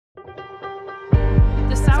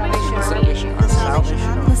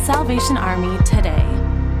The Salvation Army today.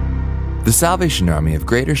 The Salvation Army of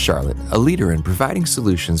Greater Charlotte, a leader in providing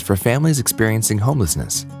solutions for families experiencing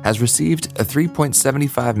homelessness, has received a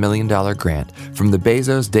 $3.75 million grant from the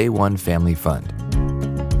Bezos Day One Family Fund.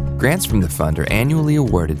 Grants from the fund are annually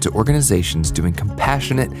awarded to organizations doing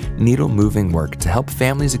compassionate, needle-moving work to help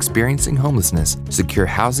families experiencing homelessness secure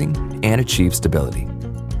housing and achieve stability.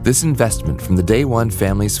 This investment from the Day One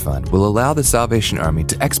Families Fund will allow the Salvation Army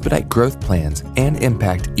to expedite growth plans and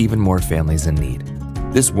impact even more families in need.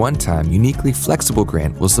 This one-time, uniquely flexible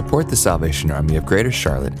grant will support the Salvation Army of Greater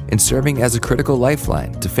Charlotte in serving as a critical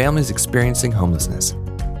lifeline to families experiencing homelessness.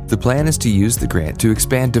 The plan is to use the grant to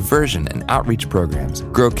expand diversion and outreach programs,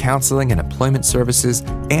 grow counseling and employment services,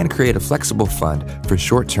 and create a flexible fund for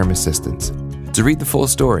short-term assistance. To read the full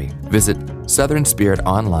story, visit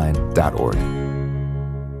southernspiritonline.org.